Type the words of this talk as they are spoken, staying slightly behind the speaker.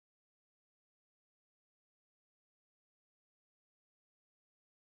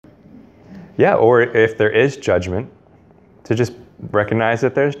Yeah, or if there is judgment, to just recognize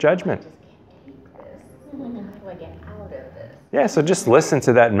that there's judgment. How do I get out of this? Yeah, so just listen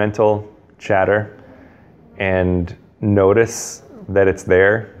to that mental chatter and notice that it's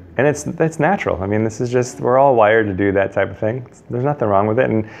there. And it's natural. I mean, this is just, we're all wired to do that type of thing. There's nothing wrong with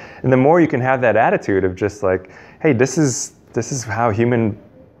it. And the more you can have that attitude of just like, hey, this is how human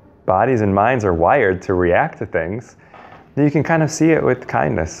bodies and minds are wired to react to things, then you can kind of see it with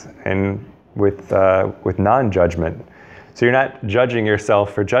kindness and with non-judgment. So you're not judging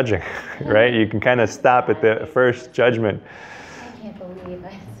yourself for judging, right? You can kind of stop at the first judgment. I can't believe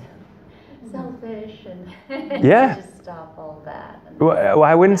I'm so selfish and Yeah. just stop all that. Well,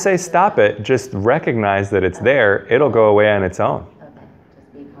 I wouldn't say stop it. Just recognize that it's there. It'll go away on its own. Okay,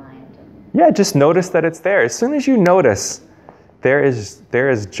 just be kind. Yeah, just notice that it's there. As soon as you notice, there is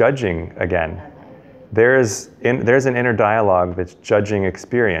judging again. Okay. There's an inner dialogue that's judging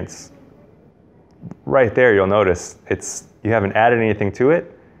experience. Right there, you'll notice you haven't added anything to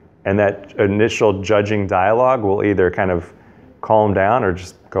it, and that initial judging dialogue will either kind of calm down or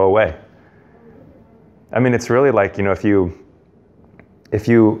just go away. I mean, it's really like, if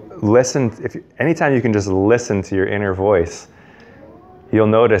you listen, anytime you can just listen to your inner voice, you'll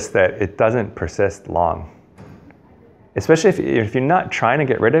notice that it doesn't persist long. Especially if you're not trying to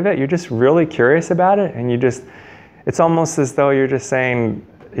get rid of it, you're just really curious about it, and it's almost as though you're just saying,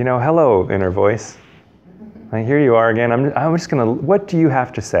 hello, inner voice. Like, here you are again. I'm just gonna, what do you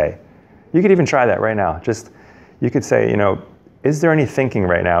have to say? You could even try that right now. You could say, is there any thinking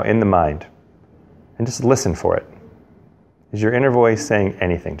right now in the mind? And just listen for it. Is your inner voice saying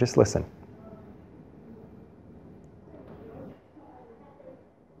anything? Just listen.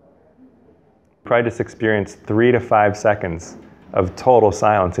 Probably just experienced 3 to 5 seconds of total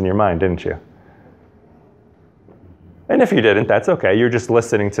silence in your mind, didn't you? And if you didn't, that's okay. You're just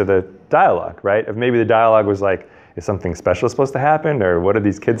listening to the dialogue, right? If maybe the dialogue was like, is something special supposed to happen? Or what are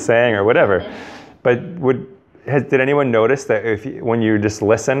these kids saying? Or whatever. But did anyone notice that when you just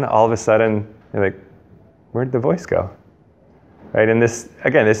listen, all of a sudden, you're like, where'd the voice go? Right? And this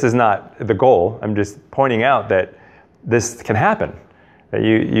is not the goal. I'm just pointing out that this can happen. That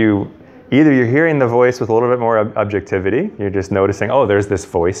either you're hearing the voice with a little bit more objectivity. You're just noticing, oh, there's this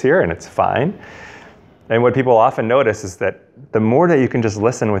voice here, and it's fine. And what people often notice is that the more that you can just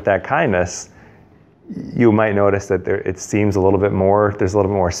listen with that kindness, you might notice that it seems a little bit more, there's a little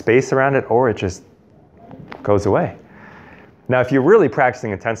bit more space around it, or it just goes away. Now, if you're really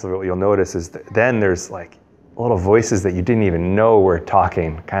practicing intensively, what you'll notice is then there's like little voices that you didn't even know were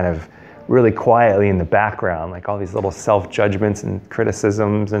talking kind of really quietly in the background, like all these little self-judgments and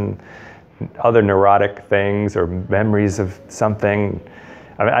criticisms and other neurotic things or memories of something.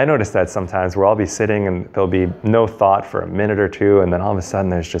 I mean, I notice that sometimes where I'll be sitting and there'll be no thought for a minute or two, and then all of a sudden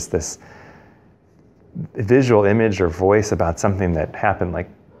there's just this visual image or voice about something that happened like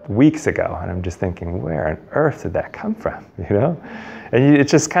weeks ago, and I'm just thinking, where on earth did that come from? And it's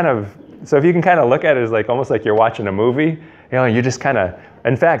just kind of, so if you can kind of look at it as like almost like you're watching a movie, you just kind of,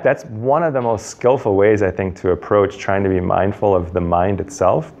 in fact, that's one of the most skillful ways I think to approach trying to be mindful of the mind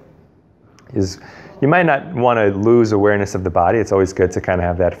itself. Is you might not want to lose awareness of the body. It's always good to kind of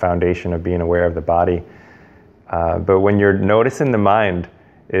have that foundation of being aware of the body. But when you're noticing the mind,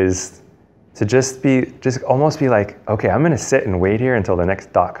 is to just almost be like, okay, I'm going to sit and wait here until the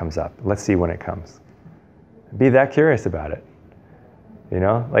next thought comes up. Let's see when it comes. Be that curious about it.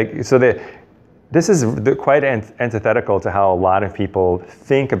 This is quite antithetical to how a lot of people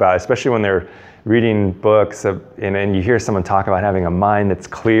think about, especially when they're reading books and you hear someone talk about having a mind that's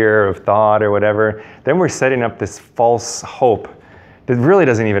clear of thought or whatever. Then we're setting up this false hope that really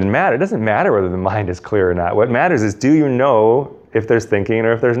doesn't even matter. It doesn't matter whether the mind is clear or not. What matters is, do you know if there's thinking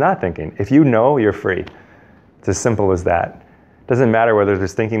or if there's not thinking? If you know, you're free. It's as simple as that. It doesn't matter whether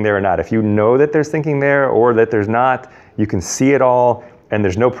there's thinking there or not. If you know that there's thinking there or that there's not, you can see it all, and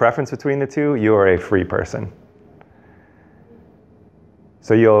there's no preference between the two, you are a free person.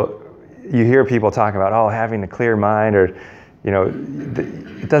 So you hear people talking about, oh, having a clear mind, or,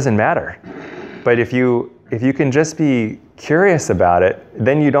 it doesn't matter. But if you can just be curious about it,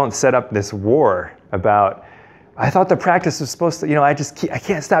 then you don't set up this war about, I thought the practice was supposed to, I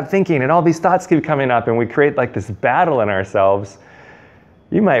can't stop thinking, and all these thoughts keep coming up, and we create like this battle in ourselves.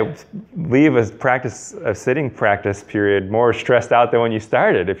 You might leave a sitting practice period more stressed out than when you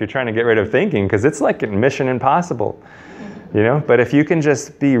started if you're trying to get rid of thinking, because it's like a mission impossible. But if you can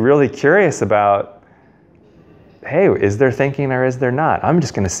just be really curious about, hey, is there thinking or is there not? I'm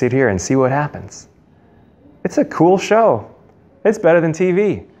just going to sit here and see what happens. It's a cool show. It's better than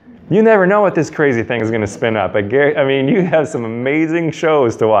TV. You never know what this crazy thing is going to spin up. You have some amazing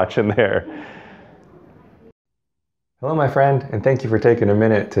shows to watch in there. Hello, my friend, and thank you for taking a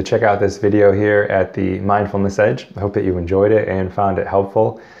minute to check out this video here at the Mindfulness Edge. I hope that you enjoyed it and found it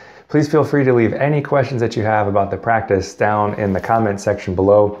helpful. Please feel free to leave any questions that you have about the practice down in the comment section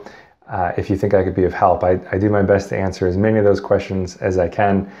below if you think I could be of help. I do my best to answer as many of those questions as I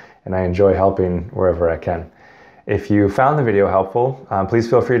can, and I enjoy helping wherever I can. If you found the video helpful, please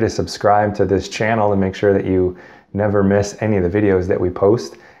feel free to subscribe to this channel to make sure that you never miss any of the videos that we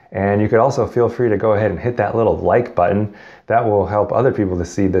post. And you could also feel free to go ahead and hit that little like button. That will help other people to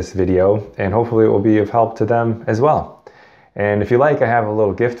see this video, and hopefully it will be of help to them as well. And if you like, I have a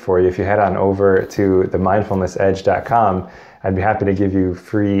little gift for you. If you head on over to themindfulnessedge.com, I'd be happy to give you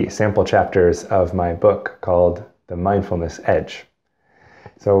free sample chapters of my book called The Mindfulness Edge.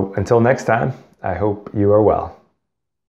 So until next time, I hope you are well.